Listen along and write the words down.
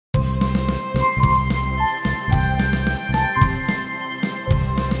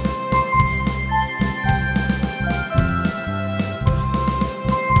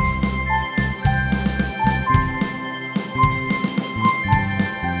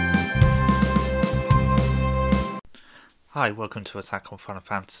Hi, welcome to Attack on Final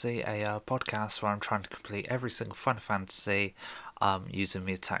Fantasy, a podcast where I'm trying to complete every single Final Fantasy using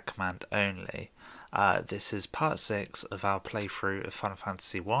the attack command only. This is part 6 of our playthrough of Final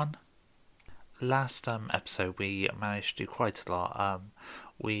Fantasy 1. Last episode we managed to do quite a lot.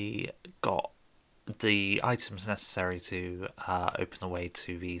 We got the items necessary to open the way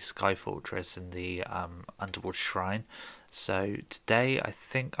to the Sky Fortress in the Underwater Shrine. So today I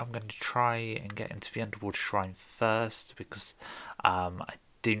think I'm going to try and get into the Underwater Shrine first because I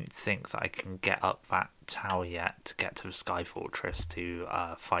didn't think that I can get up that tower yet to get to the Sky Fortress to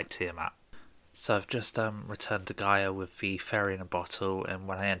fight Tiamat. So I've just returned to Gaia with the ferry in a bottle, and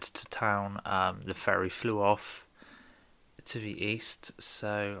when I entered the town, the ferry flew off to the east,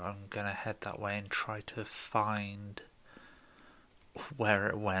 so I'm going to head that way and try to find where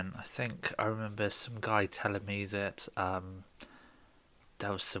it went. I think I remember some guy telling me that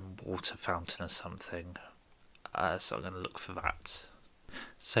there was some water fountain or something, so I'm going to look for that.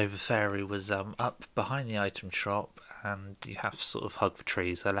 So the ferry was up behind the item shop, and you have to sort of hug the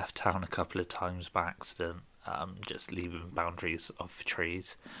trees. I left town a couple of times by accident, just leaving boundaries of the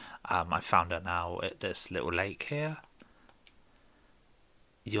trees. I found her now at this little lake here.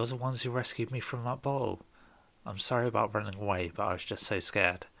 You're the ones who rescued me from that bottle. I'm sorry about running away, but I was just so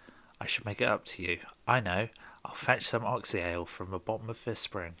scared. I should make it up to you. I know. I'll fetch some oxy ale from the bottom of this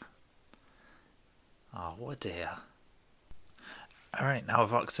spring. Oh, what a dear. Alright, now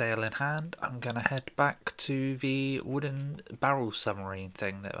with oxy ale in hand, I'm going to head back to the wooden barrel submarine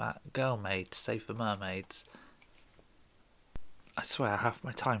thing that girl made to save the mermaids. I swear, half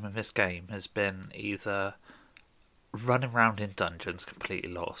my time in this game has been either running around in dungeons completely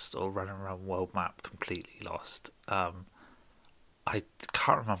lost or running around world map completely lost. I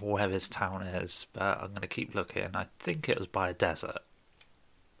can't remember where this town is, but I'm going to keep looking. I think it was by a desert.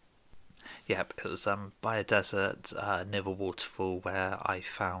 Yep, it was by a desert near the waterfall where I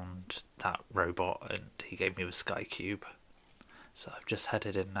found that robot and he gave me the sky cube. So I've just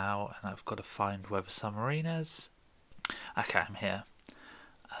headed in now and I've got to find where the submarine is. Okay, I'm here.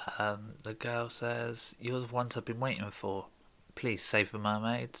 The girl says, "You're the ones I've been waiting for. Please save the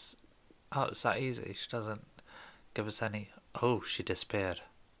mermaids." Oh, it's that easy. She doesn't give us any... Oh, she disappeared.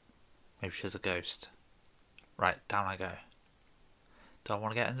 Maybe she's a ghost. Right, down I go. Do I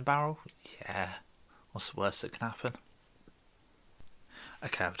want to get in the barrel? Yeah. What's the worst that can happen?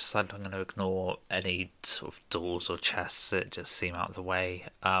 Okay, I've decided I'm going to ignore any sort of doors or chests that just seem out of the way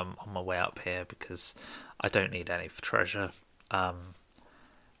on my way up here because I don't need any for treasure.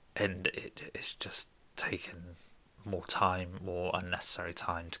 And it's just taken more time, more unnecessary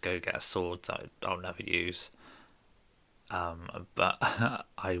time to go get a sword that I'll never use. But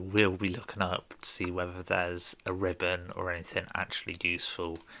I will be looking up to see whether there's a ribbon or anything actually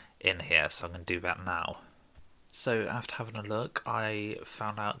useful in here, so I'm going to do that now. So after having a look, I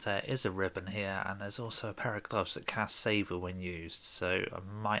found out there is a ribbon here, and there's also a pair of gloves that cast Saber when used, so I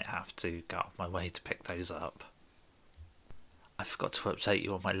might have to go out of my way to pick those up. I forgot to update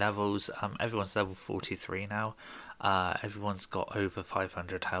you on my levels. Everyone's level 43 now. Everyone's got over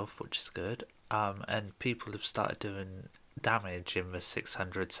 500 health, which is good. And people have started doing damage in the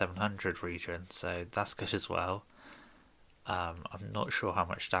 600, 700 region, so that's good as well. I'm not sure how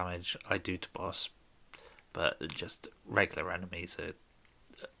much damage I do to boss, but just regular enemies are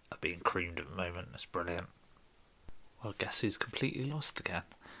being creamed at the moment. It's brilliant. Well, guess who's completely lost again?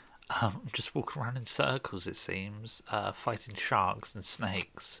 Just walking around in circles, it seems, fighting sharks and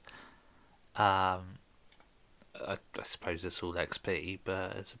snakes. I suppose it's all XP,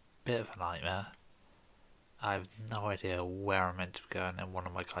 but it's a bit of a nightmare. I have no idea where I'm meant to be going, and one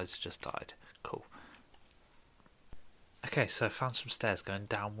of my guys just died. Cool. Okay, so I found some stairs going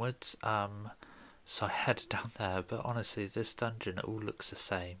downwards. So I headed down there, but honestly, this dungeon all looks the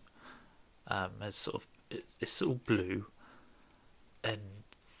same. It's all blue, and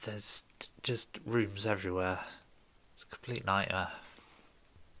there's just rooms everywhere. It's a complete nightmare.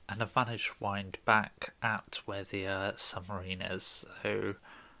 And I've managed to wind back at where the submarine is, so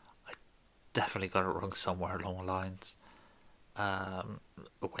I definitely got it wrong somewhere along the lines.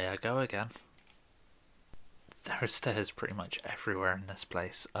 Away I go again. There are stairs pretty much everywhere in this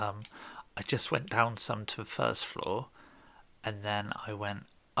place. I just went down some to the first floor, and then I went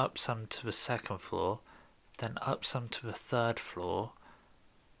up some to the second floor, then up some to the third floor,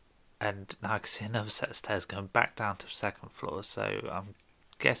 and now I can see another set of stairs going back down to the second floor, so I'm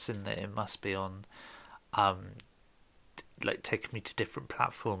guessing that it must be on like taking me to different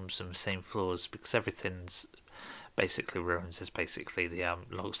platforms and the same floors, because everything's basically ruins. It's basically the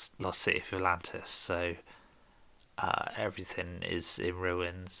lost city of Atlantis, so everything is in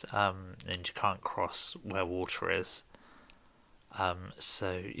ruins, and you can't cross where water is.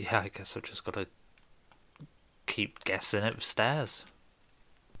 So yeah, I guess I've just got to keep guessing it with stairs.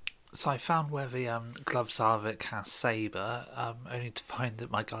 So I found where the gloves are that cast Saber, only to find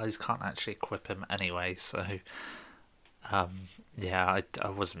that my guys can't actually equip him anyway. So yeah, I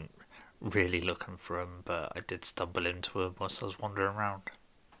wasn't really looking for him, but I did stumble into him whilst I was wandering around.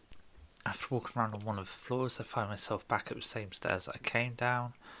 After walking around on one of the floors, I found myself back at the same stairs I came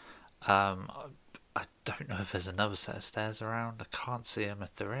down. Um, I don't know if there's another set of stairs around. I can't see them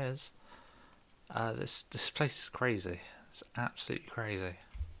if there is. This place is crazy. It's absolutely crazy.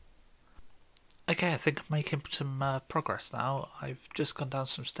 Okay, I think I'm making some progress now. I've just gone down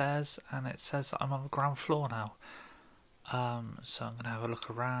some stairs and it says I'm on the ground floor now. So I'm going to have a look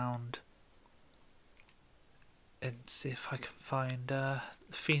around and see if I can find the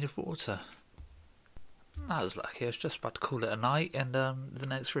Fiend of Water. I was lucky. I was just about to call it a night, and the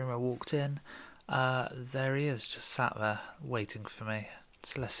next room I walked in, there he is, just sat there waiting for me.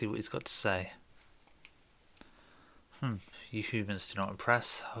 So let's see what he's got to say. You humans do not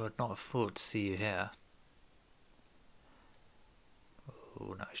impress. I would not have thought to see you here.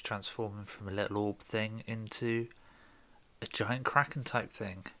 Oh, now he's transforming from a little orb thing into a giant kraken type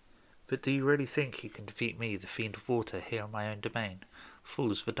thing. But do you really think you can defeat me, the Fiend of Water, here on my own domain?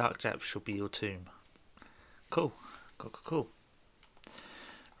 Fools, the dark depths shall be your tomb. Cool. Cool.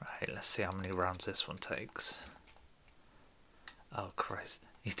 Right, let's see how many rounds this one takes. Oh, Christ.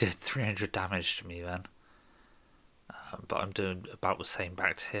 He did 300 damage to me then. But I'm doing about the same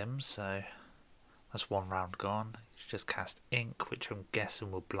back to him, so that's one round gone. He's just cast Ink, which I'm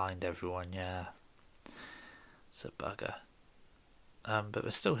guessing will blind everyone, yeah. It's a bugger. But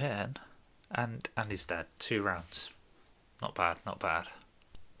we're still hitting. And he's dead. 2 rounds. Not bad.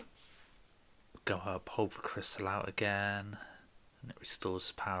 Go up, hold the crystal out again. And it restores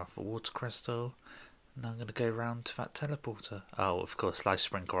the power of the water crystal. And I'm going to go round to that teleporter. Oh, of course,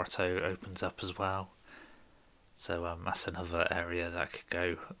 Lifespring Grotto opens up as well. So that's another area that I could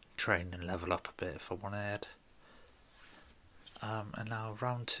go train and level up a bit if I wanted. And now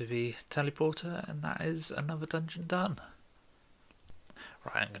round to the teleporter, and that is another dungeon done.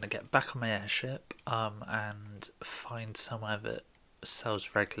 Right, I'm going to get back on my airship and find somewhere that sells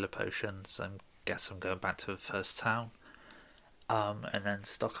regular potions. I guess I'm going back to the first town. And then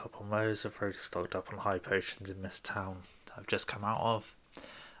stock up on those. I've already stocked up on high potions in this town that I've just come out of.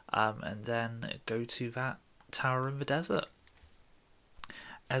 And then go to that tower in the desert.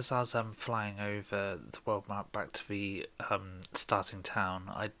 As I was flying over the world map back to the starting town,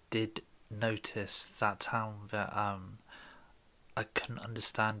 I did notice that town that I couldn't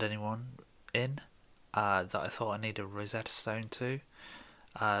understand anyone in, that I thought I needed a Rosetta Stone to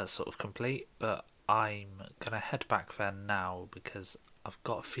sort of complete, but I'm going to head back there now because I've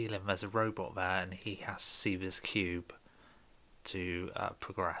got a feeling there's a robot there and he has to see this cube to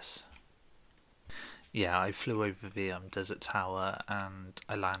progress. Yeah, I flew over the desert tower and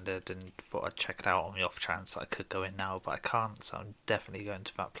I landed and thought I'd check it out on the off chance I could go in now, but I can't, so I'm definitely going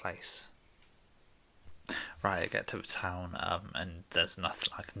to that place. Right, I get to the town and there's nothing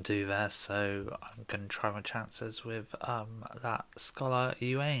I can do there, so I'm going to try my chances with that Scholar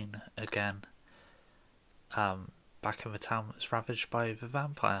Yuan again. Back in the town that was ravaged by the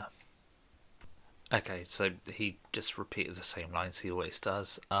vampire. Okay, so he just repeated the same lines he always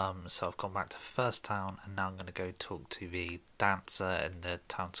does. So I've gone back to the first town, and now I'm going to go talk to the dancer in the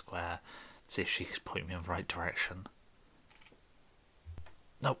town square, see if she can point me in the right direction.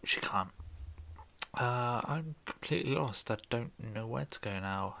 Nope, she can't. I'm completely lost. I don't know where to go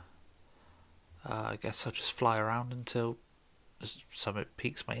now. I guess I'll just fly around until something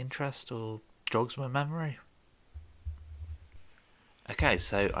piques my interest or jogs my memory. Okay,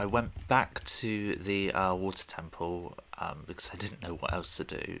 so I went back to the water temple because I didn't know what else to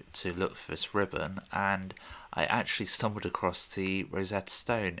do to look for this ribbon, and I actually stumbled across the Rosetta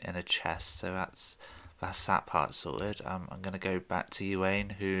Stone in a chest, so that's that part sorted. I'm going to go back to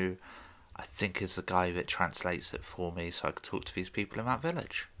Yuan, who I think is the guy that translates it for me so I could talk to these people in that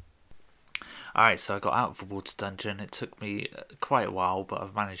village. Alright, so I got out of the water dungeon. It took me quite a while, but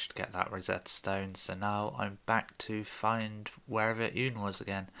I've managed to get that Rosetta Stone, so now I'm back to find wherever Yoon was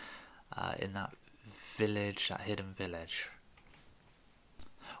again, in that village, that hidden village.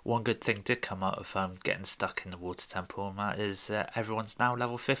 One good thing did come out of getting stuck in the water temple, and that is everyone's now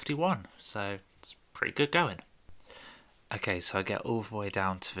level 51, so it's pretty good going. Okay, so I get all the way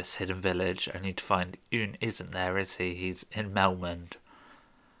down to this hidden village. I need to find Yoon isn't there, is he? He's in Melmond.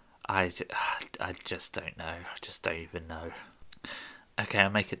 I just don't know. I just don't even know. Okay, I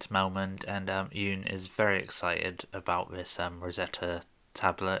make it to Melmond, and Yoon is very excited about this Rosetta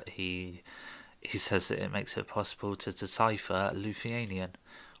tablet. He he says that it makes it possible to decipher Lithuanian,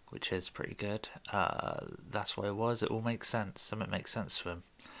 which is pretty good. That's what it was. It all makes sense. Something makes sense to him.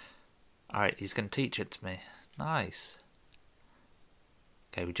 Alright, he's going to teach it to me. Nice.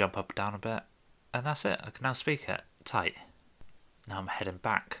 Okay, we jump up and down a bit. And that's it. I can now speak it. Tight. Now I'm heading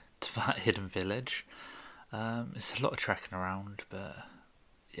back to that hidden village. It's a lot of trekking around, but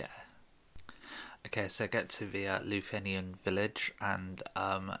yeah. Okay, so I get to the Lithuanian village, and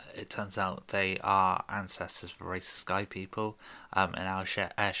it turns out they are ancestors of a race of sky people, and our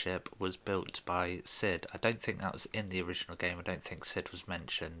airship was built by Sid. I don't think that was in the original game. I don't think Sid was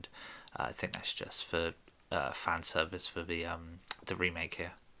mentioned. I think that's just for fan service for the remake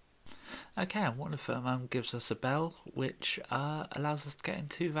here. Okay, and one of them gives us a bell, which allows us to get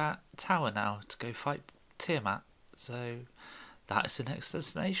into that tower now to go fight Tiamat. So that's the next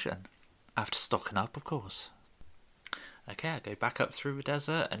destination. After stocking up, of course. Okay, I go back up through the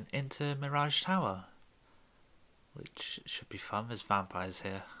desert and into Mirage Tower, which should be fun. There's vampires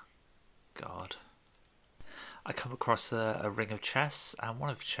here. God. I come across a ring of chests, and one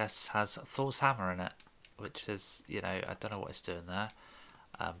of the chests has Thor's hammer in it, which is, I don't know what it's doing there,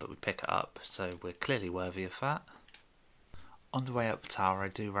 but we pick it up, so we're clearly worthy of that. On the way up the tower, I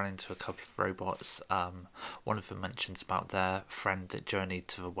do run into a couple of robots. One of them mentions about their friend that journeyed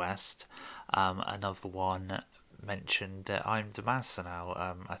to the west. Another one mentioned that I'm the master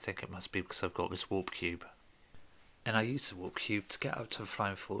now. I think it must be because I've got this warp cube. And I used the warp cube to get up to the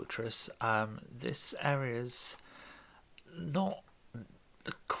Flying Fortress. This area's not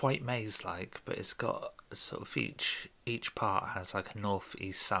quite maze-like, but it's got sort of each part has like a north,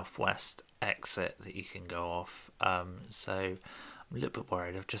 east, south, west exit that you can go off. So I'm a little bit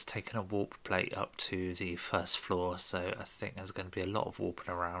worried. I've just taken a warp plate up to the first floor, so I think there's going to be a lot of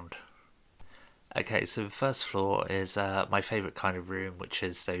warping around. Okay, so the first floor is my favourite kind of room, which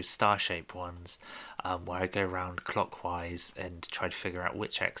is those star-shaped ones, where I go around clockwise and try to figure out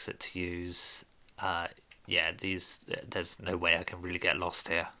which exit to use. There's no way I can really get lost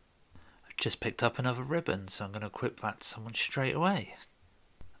here. I've just picked up another ribbon, so I'm going to equip that to someone straight away.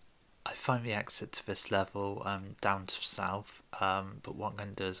 I find the exit to this level down to the south, but what I'm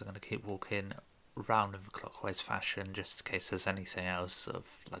going to do is I'm going to keep walking around in the clockwise fashion just in case there's anything else, sort of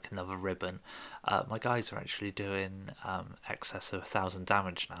like another ribbon. My guys are actually doing excess of 1,000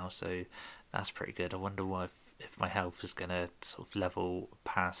 damage now, so that's pretty good. I wonder if my health is going to sort of level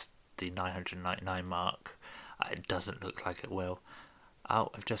past the 999 mark. It doesn't look like it will.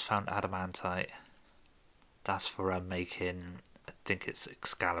 Oh, I've just found adamantite. That's for making, I think it's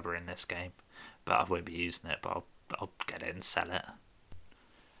Excalibur in this game, but I won't be using it, but I'll get it and sell it.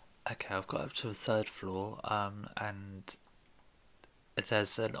 Okay, I've got up to the third floor, and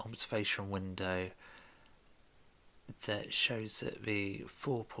there's an observation window that shows that the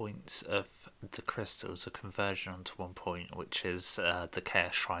 4 points of the crystals are conversion onto 1 point, which is the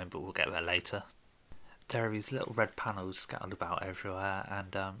Chaos Shrine, but we'll get there later. There are these little red panels scattered about everywhere,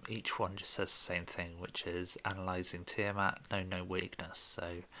 and each one just says the same thing, which is analysing Tiamat, no weakness.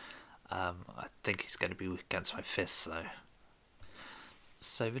 So I think he's going to be weak against my fists, though.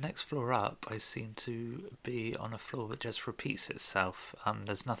 So the next floor up, I seem to be on a floor that just repeats itself.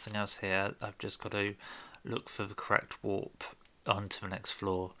 There's nothing else here. I've just got to look for the correct warp onto the next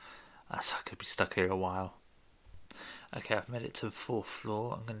floor, so I could be stuck here a while. Okay, I've made it to the fourth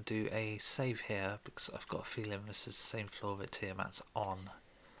floor. I'm going to do a save here because I've got a feeling this is the same floor that Tiamat's on.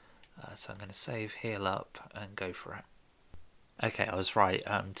 So I'm going to save, heal up, and go for it. Okay, I was right.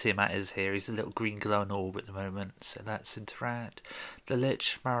 Tiamat is here. He's a little green glowing orb at the moment, so let's interact. The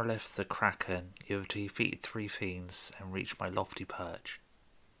Lich, Marilith, the Kraken. You have defeated 3 fiends and reached my lofty perch.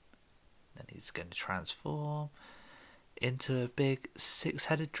 Then he's going to transform into a big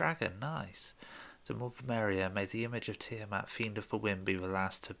 6-headed dragon. Nice. The more the merrier. May the image of Tiamat, fiend of the wind, be the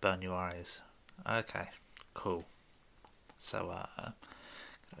last to burn your eyes. Okay, cool. So,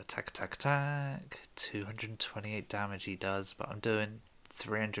 attack. 228 damage he does, but I'm doing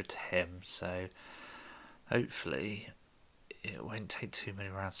 300 to him, so hopefully it won't take too many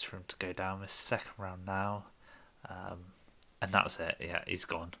rounds for him to go down. This second round now, and that's it. Yeah, he's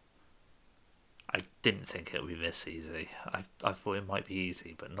gone. I didn't think it would be this easy. I thought it might be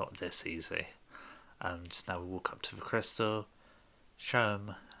easy, but not this easy. And now we walk up to the crystal, show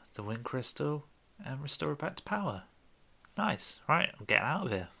him the wind crystal, and restore it back to power. Nice. Right, I'm getting out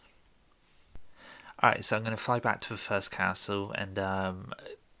of here. Alright, so I'm going to fly back to the first castle and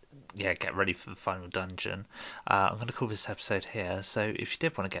get ready for the final dungeon. I'm going to call this episode here. So if you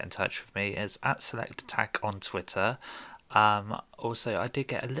did want to get in touch with me, it's @SelectAttack on Twitter. Also, I did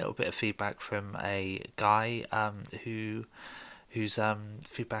get a little bit of feedback from a guy who whose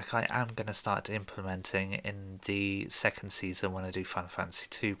feedback I am going to start implementing in the second season when I do Final Fantasy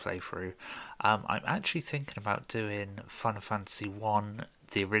 2 playthrough. I'm actually thinking about doing Final Fantasy 1,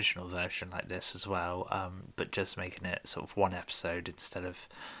 the original version, like this as well, but just making it sort of one episode instead of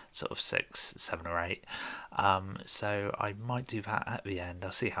sort of 6, 7 or 8. So I might do that at the end.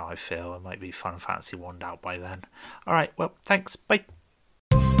 I'll see how I feel. I might be Final Fantasy 1'd out by then. Alright, well, thanks, bye!